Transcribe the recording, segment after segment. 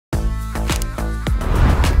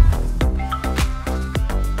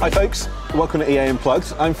Hi folks, welcome to EA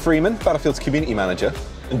Unplugged. I'm Freeman, Battlefield's community manager,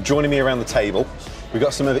 and joining me around the table, we've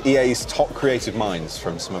got some of EA's top creative minds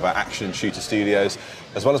from some of our action and shooter studios,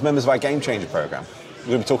 as well as members of our Game Changer program. We're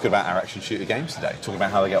going to be talking about our action shooter games today, talking about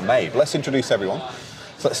how they get made. Let's introduce everyone.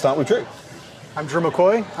 So let's start with Drew. I'm Drew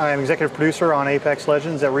McCoy. I'm executive producer on Apex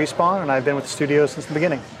Legends at Respawn, and I've been with the studio since the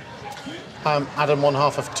beginning. I'm Adam, one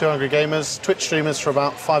half of 200 Gamers, Twitch streamers for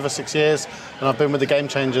about 5 or 6 years, and I've been with the Game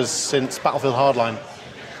Changers since Battlefield Hardline.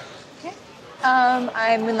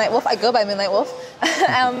 I'm Moonlight Wolf. I go by Moonlight Wolf.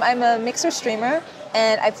 I'm a mixer streamer,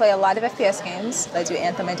 and I play a lot of FPS games. I do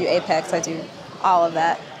Anthem, I do Apex, I do all of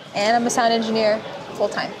that. And I'm a sound engineer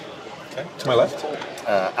full-time. Okay, to my left.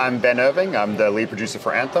 I'm Ben Irving. I'm the lead producer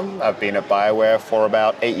for Anthem. I've been at BioWare for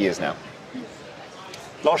about 8 years now.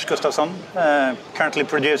 Lars Gustafsson, currently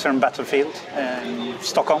producer in Battlefield in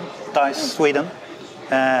Stockholm, DICE, Sweden.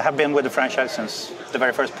 Have been with the franchise since the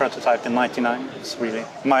very first prototype in '99. It's really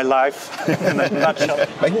my life in a nutshell.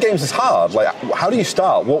 Making games is hard. Like, how do you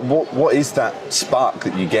start? What is that spark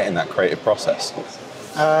that you get in that creative process?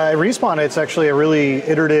 At Respawn, it's actually a really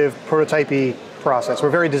iterative, prototypey process. We're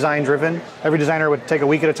very design-driven. Every designer would take a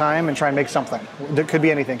week at a time and try and make something. It could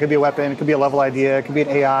be anything. It could be a weapon. It could be a level idea. It could be an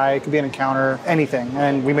AI. It could be an encounter. Anything.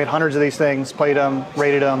 And we made hundreds of these things, played them,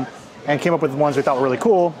 rated them, and came up with ones we thought were really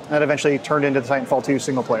cool, and that eventually turned into the Titanfall 2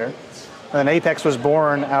 single player. And then Apex was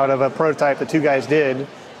born out of a prototype that two guys did,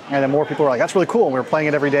 and then more people were like, that's really cool, and we were playing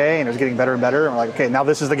it every day, and it was getting better and better, and we're like, okay, now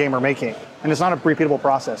this is the game we're making. And it's not a repeatable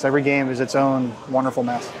process. Every game is its own wonderful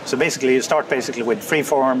mess. So basically, you start with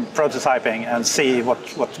freeform prototyping and see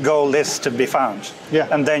what goal is to be found. Yeah.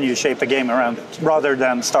 And then you shape the game around it, rather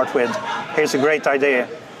than start with, here's a great idea,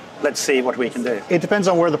 let's see what we can do. It depends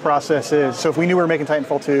on where the process is. So if we knew we were making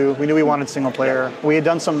Titanfall 2, we knew we wanted single player. We had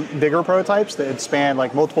done some bigger prototypes that had spanned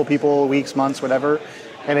like multiple people, weeks, months, whatever.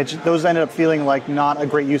 And those ended up feeling like not a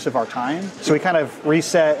great use of our time. So we kind of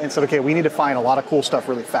reset and said, okay, we need to find a lot of cool stuff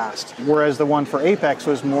really fast. Whereas the one for Apex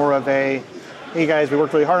was more of a, hey guys, we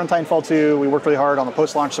worked really hard on Titanfall 2, we worked really hard on the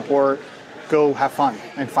post-launch support, go have fun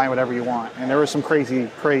and find whatever you want. And there was some crazy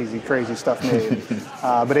stuff made.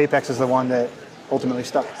 But Apex is the one that ultimately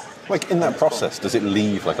stuck. Like, in that process, does it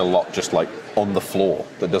leave like a lot just like on the floor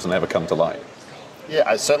that doesn't ever come to light?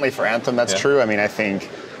 Yeah, certainly for Anthem, that's true. I mean, I think,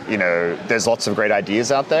 there's lots of great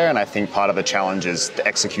ideas out there, and I think part of the challenge is the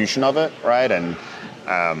execution of it, right? And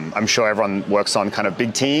I'm sure everyone works on kind of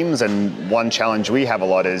big teams, and one challenge we have a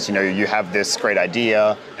lot is, you have this great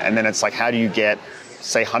idea, and then it's like, how do you get,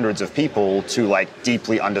 say, hundreds of people to like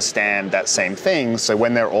deeply understand that same thing? So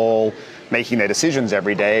when they're all making their decisions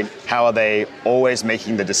every day, how are they always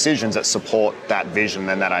making the decisions that support that vision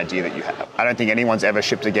and that idea that you have? I don't think anyone's ever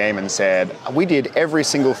shipped a game and said, we did every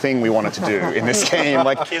single thing we wanted to do in this game.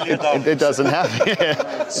 Like, it doesn't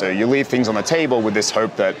happen. So you leave things on the table with this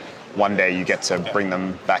hope that one day you get to bring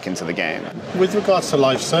them back into the game. With regards to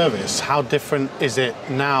live service, how different is it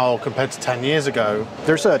now compared to 10 years ago?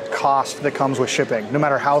 There's a cost that comes with shipping. No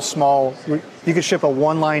matter how small, you could ship a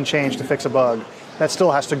one-line change to fix a bug. That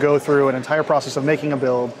still has to go through an entire process of making a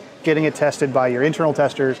build, getting it tested by your internal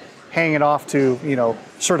testers, handing it off to,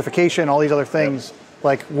 certification, all these other things.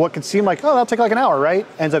 Like what could seem like, oh, that'll take like an hour, right?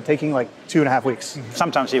 Ends up taking like 2.5 weeks.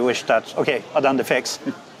 Sometimes you wish that, okay, I've done the fix,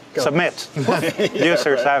 submit.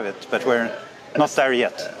 Users have it, but we're not there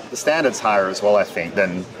yet. The standard's higher as well, I think,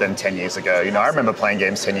 than 10 years ago. I remember playing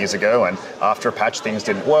games 10 years ago, and after a patch, things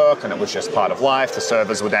didn't work, and it was just part of life. The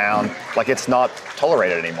servers were down. Like, it's not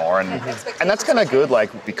tolerated anymore, and that's kind of good.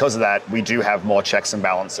 Like, because of that, we do have more checks and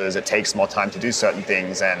balances. It takes more time to do certain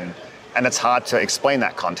things, and it's hard to explain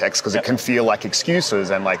that context because it can feel like excuses,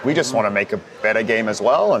 and like we just want to make a better game as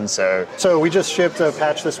well, and so. So we just shipped a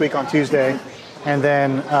patch this week on Tuesday. And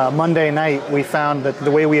then Monday night, we found that the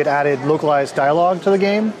way we had added localized dialogue to the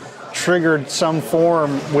game triggered some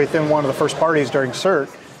form within one of the first parties during CERT.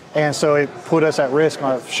 And so it put us at risk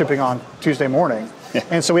of shipping on Tuesday morning.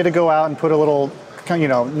 And so we had to go out and put a little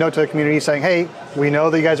note to the community saying, hey, we know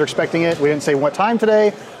that you guys are expecting it. We didn't say what time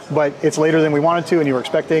today, but it's later than we wanted to and you were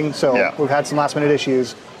expecting. So we've had some last minute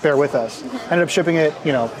issues. Bear with us. Ended up shipping it,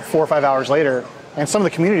 4 or 5 hours later. And some of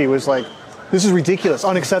the community was like, this is ridiculous,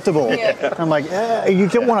 unacceptable. Yeah. I'm like, you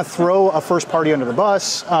don't want to throw a first party under the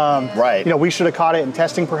bus. Right. We should have caught it in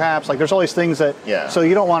testing perhaps. Like there's all these things that, so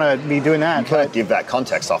you don't want to be doing that. You can't give that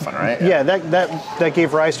context often, right? Yeah, that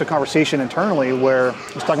gave rise to a conversation internally where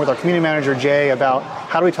I was talking with our community manager, Jay, about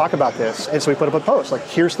how do we talk about this? And so we put up a post, like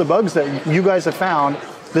here's the bugs that you guys have found.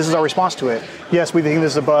 This is our response to it. Yes, we think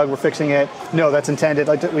this is a bug, we're fixing it. No, that's intended.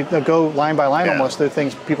 Like we go line by line almost the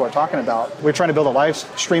things people are talking about. We're trying to build a live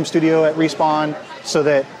stream studio at Respawn so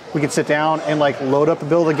that we could sit down and like load up and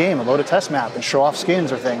build a game and load a test map and show off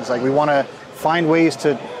skins or things. Like we want to find ways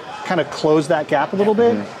to kind of close that gap a little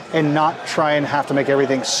bit and not try and have to make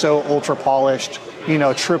everything so ultra polished, you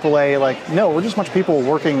know, AAA. Like, no, we're just a bunch of people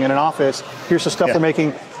working in an office. Here's the stuff we're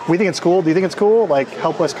making. We think it's cool. Do you think it's cool? Like,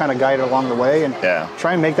 help us kind of guide it along the way and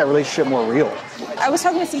try and make that relationship more real. I was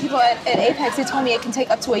talking to some people at Apex. They told me it can take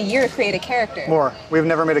up to a year to create a character. More. We've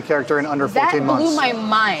never made a character in under 14 months. That blew my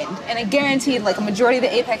mind, and I guaranteed like a majority of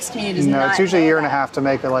the Apex community is not. No, it's usually a year and a half to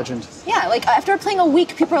make a legend. Yeah, like after playing a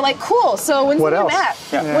week, people are like, "Cool. So when's the new map?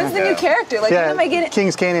 When's the new character? Like, when am I getting?"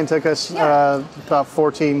 King's Canyon took us about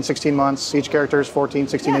 14, 16 months. Each character is 14,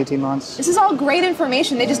 16, 18 months. This is all great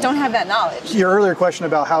information. They just don't have that knowledge. Your earlier question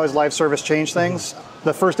about how has live service changed things?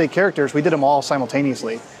 The first 8 characters, we did them all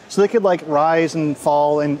simultaneously. So they could like rise and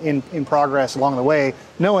fall in progress along the way,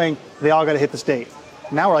 knowing they all got to hit this date.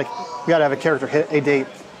 Now we're like, we got to have a character hit a date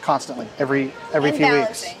constantly, every few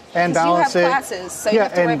weeks. And balance it. You have classes, so you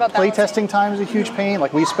have to worry about play testing time is a huge pain.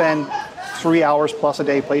 Like we spend 3 hours plus a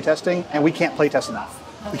day play testing, and we can't play test enough.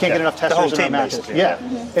 We can't get enough testers in our matches.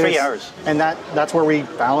 3 hours. And that's where we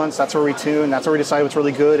balance, that's where we tune, that's where we decide what's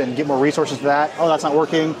really good and get more resources to that. Oh, that's not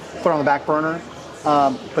working, put it on the back burner.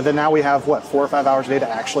 But then now we have, 4 or 5 hours a day to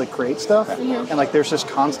actually create stuff. And like there's this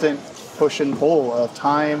constant push and pull of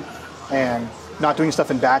time and not doing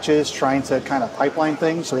stuff in batches, trying to kind of pipeline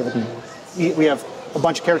things. So we have a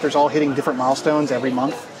bunch of characters all hitting different milestones every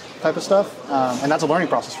month type of stuff. And that's a learning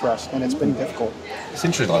process for us, and it's been difficult. It's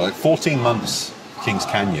interesting, like 14 months King's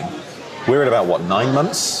Canyon. We're at about, 9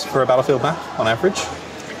 months for a Battlefield map on average?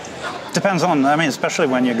 Depends on, especially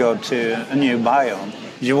when you go to a new biome.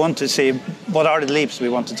 You want to see what are the leaps we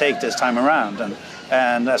want to take this time around.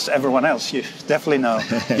 And as everyone else, you definitely know,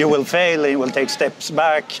 you will fail, you will take steps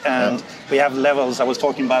back. And we have levels. I was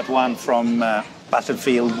talking about one from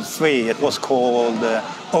Battlefield 3. It was called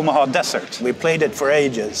Omaha Desert. We played it for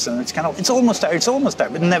ages. And it's almost there,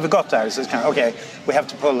 but never got there. So it's kind of, okay, we have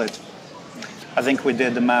to pull it. I think we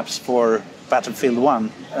did the maps for Battlefield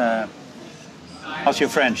 1. How's your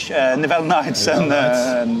French? Nivelle Nights and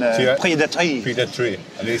Prédateurs. Prédateurs.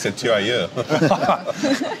 I think he said tirailleurs.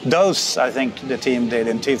 Those, I think, the team did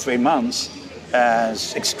in 2-3 months.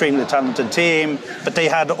 Extremely talented team, but they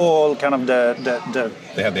had all kind of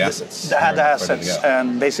They had the assets. They had the assets,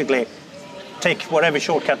 and basically take whatever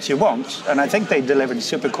shortcuts you want. And I think they delivered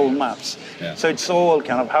super cool maps. Yeah. So it's all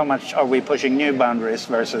kind of how much are we pushing new boundaries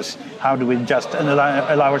versus how do we just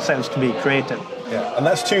allow ourselves to be creative. Yeah, and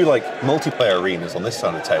that's 2 multiplayer arenas on this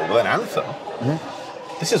side of the table. But then Anthem,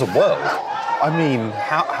 this is a world. I mean,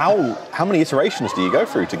 how many iterations do you go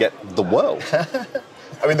through to get the world?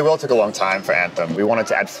 The world took a long time for Anthem. We wanted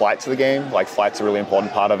to add flight to the game. Flight's a really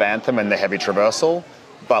important part of Anthem and the heavy traversal.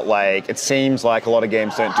 But it seems like a lot of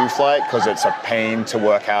games don't do flight because it's a pain to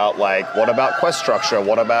work out. What about quest structure?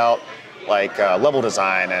 What about level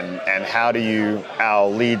design, and how do you, our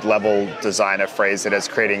lead level designer phrased it as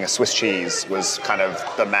creating a Swiss cheese, was kind of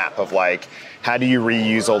the map of how do you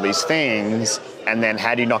reuse all these things, and then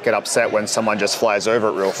how do you not get upset when someone just flies over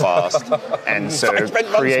it real fast? And so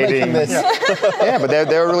creating, but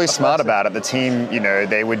they were really smart about it. The team,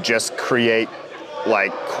 they would just create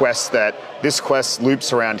quests that this quest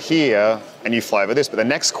loops around here and you fly over this, but the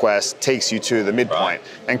next quest takes you to the midpoint. Right.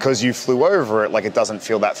 And because you flew over it, it doesn't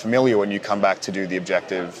feel that familiar when you come back to do the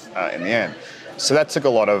objective in the end. So that took a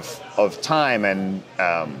lot of time, and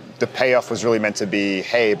the payoff was really meant to be,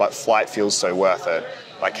 hey, but flight feels so worth it.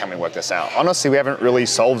 Can we work this out? Honestly, we haven't really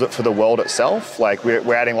solved it for the world itself.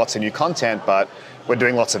 We're adding lots of new content, but we're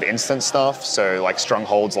doing lots of instant stuff. So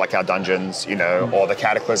strongholds, our dungeons, or the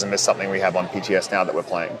Cataclysm is something we have on PTS now that we're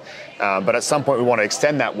playing. But at some point we want to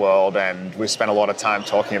extend that world, and we've spent a lot of time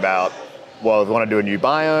talking about, well, we want to do a new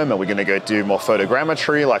biome, and we're going to go do more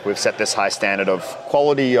photogrammetry. We've set this high standard of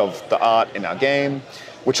quality of the art in our game,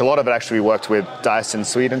 which a lot of it actually we worked with DICE in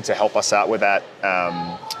Sweden to help us out with that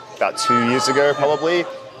about 2 years ago, probably.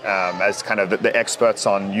 As kind of the experts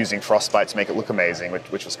on using Frostbite to make it look amazing,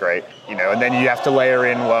 which was great. And then you have to layer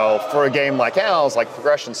in, well, for a game like ours,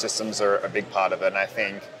 progression systems are a big part of it. And I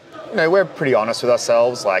think, we're pretty honest with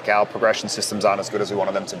ourselves. Our progression systems aren't as good as we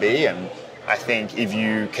wanted them to be. And I think if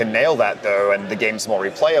you can nail that, though, and the game's more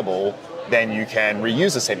replayable, then you can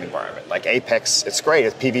reuse the same environment. Apex, it's great.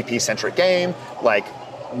 It's a PvP-centric game.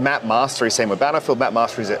 Map mastery, same with Battlefield, map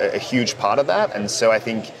mastery is a huge part of that. And so I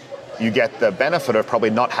think you get the benefit of probably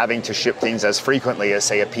not having to ship things as frequently as,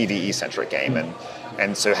 say, a PvE-centric game.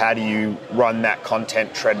 And so how do you run that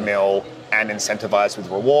content treadmill and incentivize with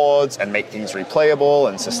rewards and make things replayable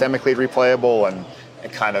and systemically replayable, and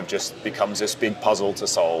it kind of just becomes this big puzzle to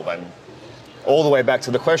solve. And all the way back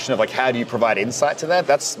to the question of like, how do you provide insight to that?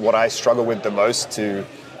 That's what I struggle with the most to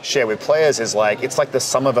share with players is like, it's like the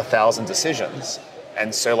sum of 1,000 decisions.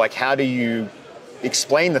 And so like, how do you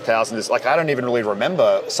explain the 1,000? Like, I don't even really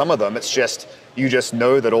remember some of them. It's just, you just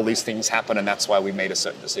know that all these things happen and that's why we made a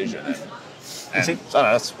certain decision. And I don't know,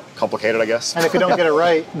 that's complicated, I guess. And if you don't get it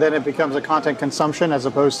right, then it becomes a content consumption as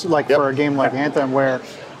opposed to like for a game like Anthem where,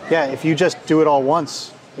 yeah, if you just do it all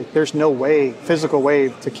once, like, there's no way, physical way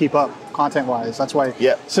to keep up content-wise. That's why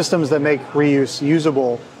systems that make reuse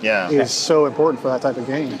usable is so important for that type of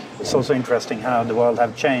game. It's also interesting how the world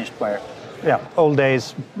have changed where, old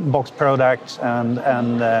days, box products, and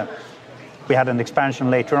we had an expansion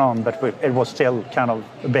later on, but it was still kind of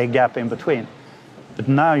a big gap in between. But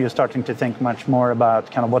now you're starting to think much more about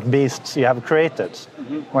kind of what beasts you have created,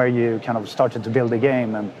 where you kind of started to build a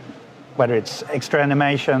game, and whether it's extra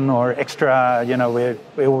animation or extra,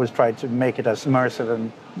 we always try to make it as immersive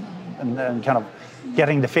and kind of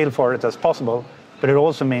getting the feel for it as possible. But it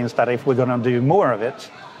also means that if we're going to do more of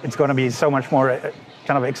it, it's going to be so much more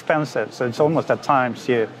kind of expensive. So it's almost at times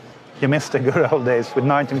you miss the good old days with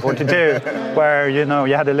 1942, where you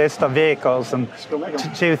had a list of vehicles and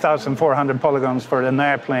 2,400 polygons for an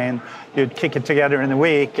airplane. You'd kick it together in a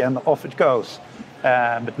week and off it goes.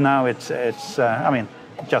 But now it's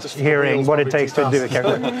just hearing what it takes to do a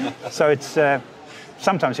character. So it's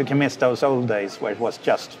sometimes you can miss those old days where it was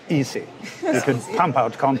just easy. You could pump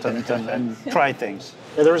out content and try things.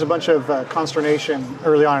 Yeah, there was a bunch of consternation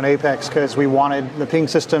early on in Apex because we wanted the ping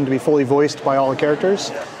system to be fully voiced by all the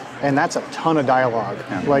characters. And that's a ton of dialogue.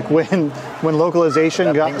 Yeah. Like when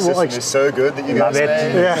localization got is so good that you guys made.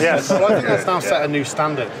 Yes. Well, I think that's now set a new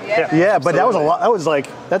standard. Yeah, but that was a lot. That was like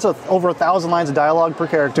over 1,000 lines of dialogue per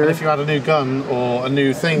character. And if you had a new gun or a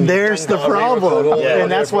new thing, there's the problem.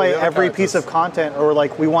 And that's why every piece of content, or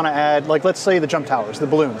like we want to add, like let's say the jump towers, the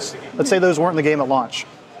balloons. Let's say those weren't in the game at launch,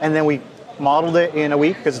 and then we modeled it in a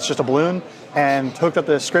week because it's just a balloon, and hooked up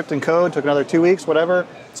the script and code. Took another 2 weeks, whatever.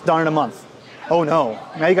 It's done in a month. Oh no,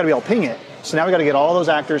 now you got to be able to ping it. So now we got to get all those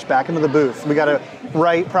actors back into the booth. We got to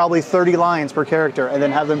write probably 30 lines per character and then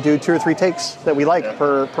have them do 2 or 3 takes that we like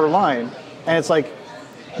per line. And it's like,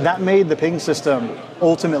 that made the ping system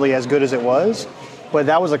ultimately as good as it was. But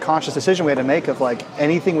that was a conscious decision we had to make of like,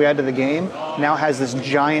 anything we add to the game now has this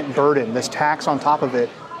giant burden, this tax on top of it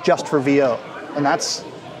just for VO. And that's,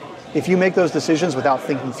 if you make those decisions without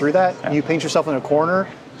thinking through that, you paint yourself in a corner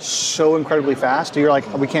so incredibly fast, you're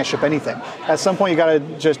like, we can't ship anything. At some point, you got to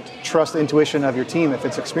just trust the intuition of your team if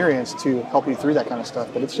it's experienced to help you through that kind of stuff.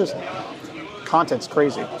 But it's just, content's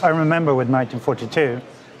crazy. I remember with 1942,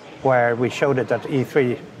 where we showed it at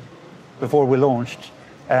E3 before we launched,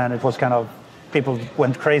 and it was kind of, people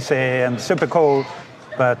went crazy and super cool.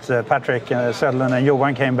 But Patrick Söderlund and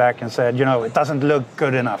Johan came back and said, it doesn't look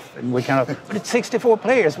good enough. And we kind of, but it's 64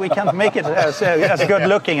 players. We can't make it as good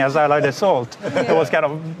looking as Allied Assault. It was kind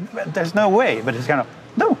of, there's no way. But it's kind of,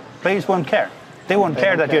 no, players won't care. They won't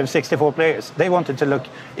care that you have 64 players. They want it to look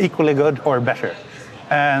equally good or better.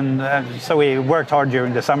 And so we worked hard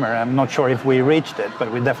during the summer. I'm not sure if we reached it,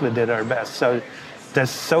 but we definitely did our best. So there's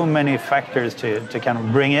so many factors to kind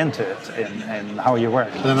of bring into it in how you work.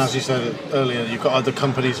 And then, as you said earlier, you've got other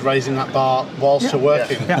companies raising that bar whilst you're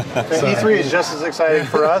working. Yeah. So E3 is just as exciting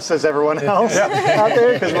for us as everyone else out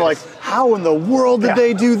there, because we're like, how in the world did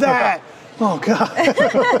they do that? Oh, God.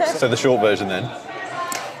 So the short version then.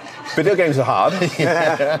 Video games are hard,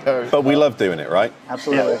 but we love doing it, right?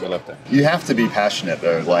 Absolutely. We love it. You have to be passionate,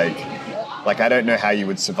 though. Like, I don't know how you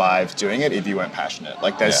would survive doing it if you weren't passionate.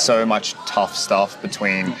 Like, there's so much tough stuff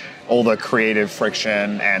between all the creative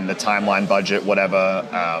friction and the timeline budget, whatever.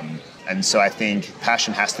 And so I think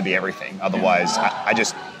passion has to be everything. Otherwise, I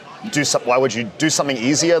just why would you do something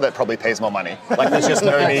easier that probably pays more money? Like, there's just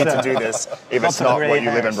no need to do this if it's not what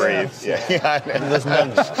you live and breathe.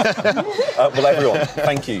 Well, everyone,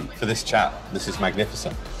 thank you for this chat. This is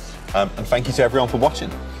magnificent. And thank you to everyone for watching.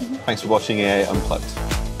 Thanks for watching EA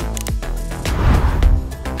Unplugged.